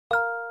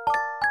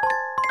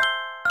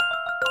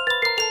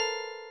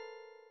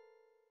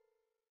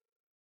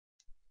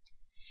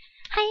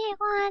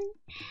everyone,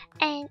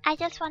 and I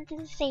just wanted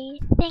to say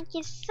thank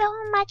you so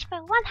much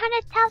for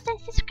 100,000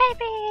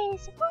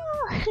 subscribers!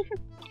 Woo!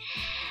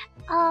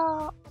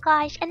 Oh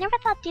gosh, I never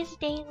thought this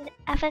day would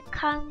ever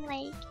come.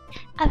 Like,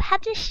 I've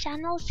had this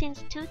channel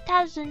since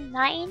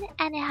 2009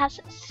 and it has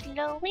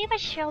slowly but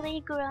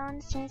surely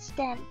grown since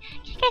then.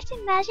 Can you guys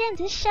imagine?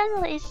 This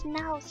channel is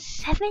now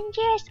 7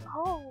 years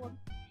old!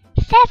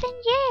 7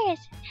 years!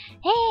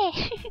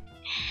 Hey!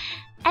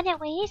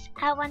 Anyways,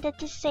 I wanted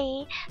to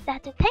say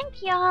that to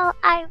thank y'all.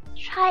 I've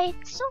tried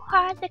so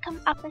hard to come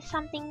up with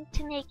something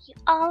to make you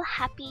all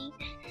happy,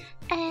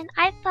 and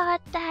I thought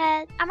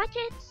that I might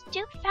just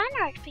do fan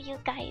art for you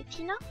guys,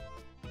 you know?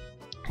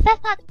 So I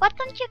thought, what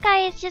don't you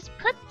guys just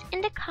put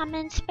in the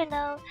comments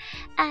below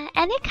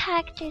any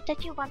character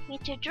that you want me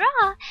to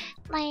draw,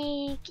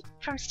 like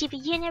from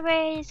Steven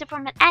Universe, or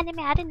from an anime,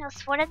 I don't know,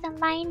 Sword Art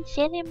Online,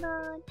 Sailor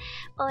Moon,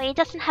 or it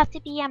doesn't have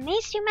to be a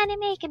mainstream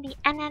anime, it can be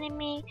an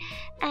anime,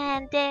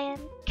 and the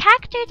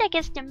character that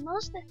gets the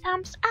most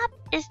thumbs up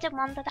is the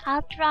one that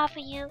I'll draw for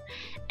you,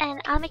 and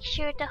I'll make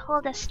sure to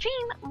hold a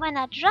stream when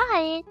I draw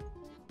it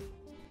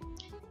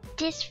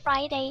this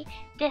Friday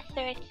the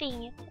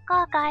 13th.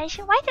 Oh gosh,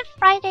 why the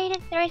Friday the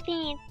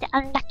 13th? The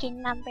unlucky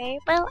number.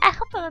 Well, I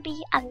hope it will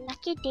be a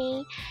lucky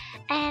day,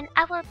 and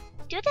I will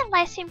do the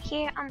live stream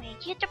here on my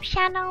YouTube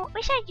channel,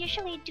 which I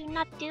usually do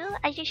not do.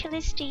 I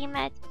usually stream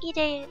at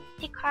either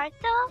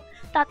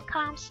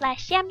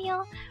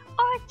ricardo.com/Yamio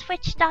or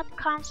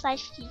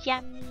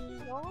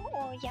twitch.com/Yamio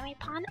or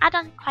Yamiipon. I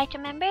don't quite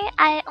remember.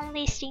 I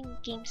only stream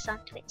games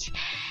on Twitch,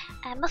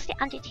 mostly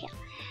Undertale.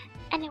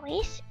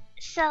 Anyways,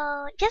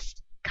 so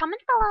just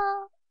comment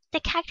below the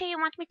character you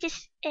want me to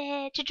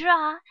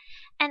draw,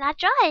 and I'll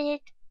draw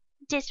it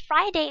this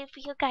Friday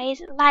for you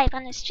guys live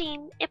on the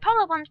stream. It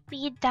probably won't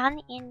be done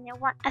in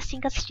a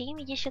single stream.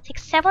 It usually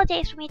takes several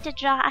days for me to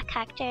draw a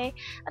character,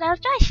 but I'll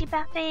draw a shape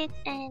of it,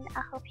 and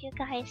I hope you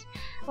guys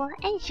will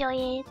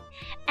enjoy it.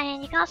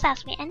 And you can also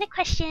ask me any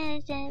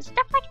questions and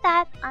stuff like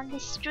that on the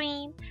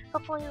stream.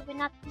 Hopefully it will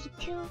not be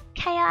too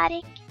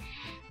chaotic.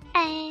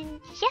 And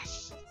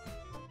yes,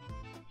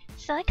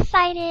 so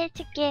excited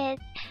to get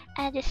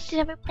the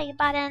silver play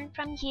button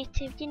from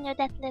YouTube. You know,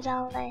 that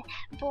little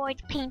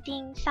board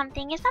painting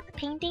something. It's not a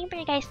painting, but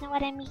you guys know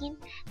what I mean.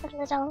 That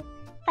little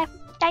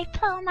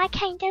diploma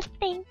kind of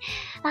thing.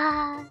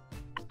 I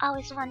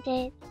always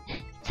wanted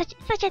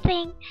such a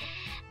thing.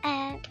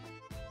 And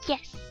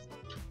yes,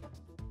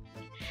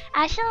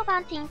 I still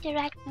want to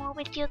interact more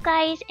with you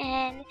guys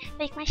and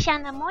make my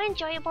channel more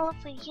enjoyable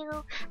for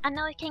you. I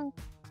know it can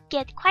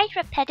get quite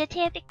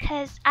repetitive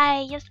because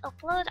I just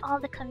upload all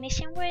the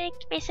commission work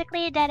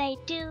basically that I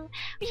do,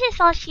 which is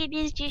all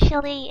shibis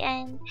usually,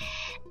 and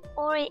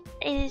or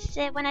is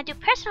when I do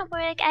personal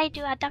work I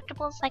do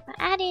adoptables like my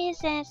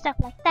addies and stuff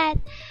like that.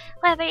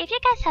 However, if you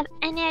guys have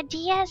any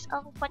ideas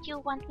of what you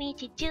want me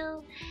to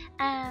do,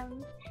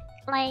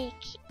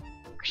 like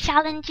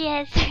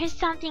challenges or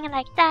something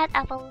like that,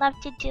 I would love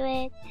to do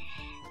it.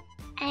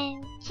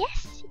 And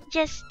yes,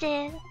 just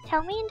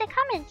tell me in the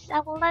comments. I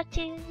would love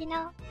to, you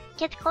know,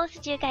 get closer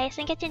to you guys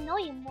and get to know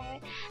you more.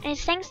 And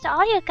it's thanks to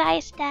all you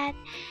guys that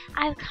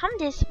I've come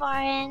this far,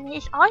 and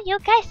it's all you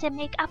guys that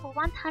make up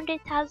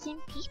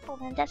 100,000 people,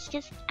 and that's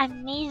just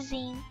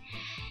amazing.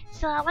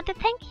 So I want to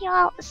thank you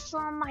all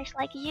so much.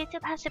 Like,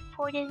 YouTube has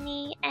supported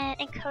me and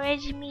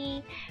encouraged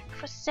me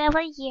for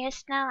several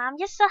years now. I'm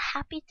just so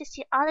happy to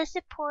see all the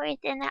support,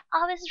 and I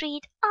always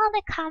read all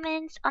the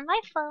comments on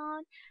my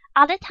phone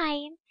all the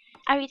time.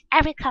 I read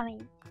every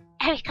comment,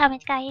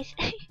 guys.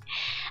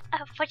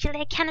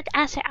 Unfortunately, I cannot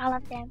answer all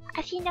of them,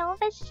 as you know,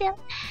 but still.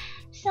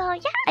 So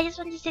yeah, I just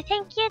wanted to say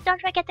thank you.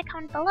 Don't forget to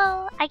comment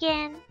below.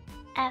 Again,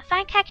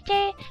 find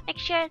character. Make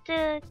sure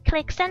to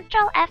click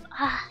Control F.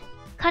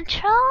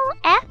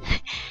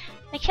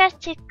 Make sure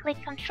to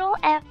click Control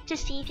F to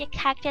see if your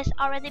character has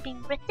already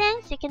been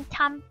written, so you can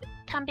thumb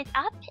it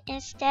up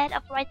instead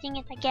of writing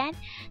it again.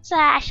 So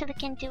I actually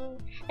can do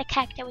the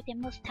character with the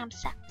most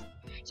thumbs up.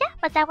 Yeah,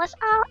 but that was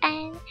all,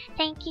 and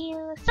thank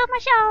you so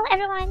much all,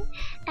 everyone.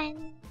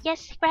 And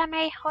yes,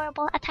 grammar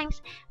horrible at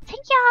times.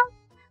 Thank y'all.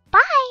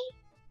 Bye.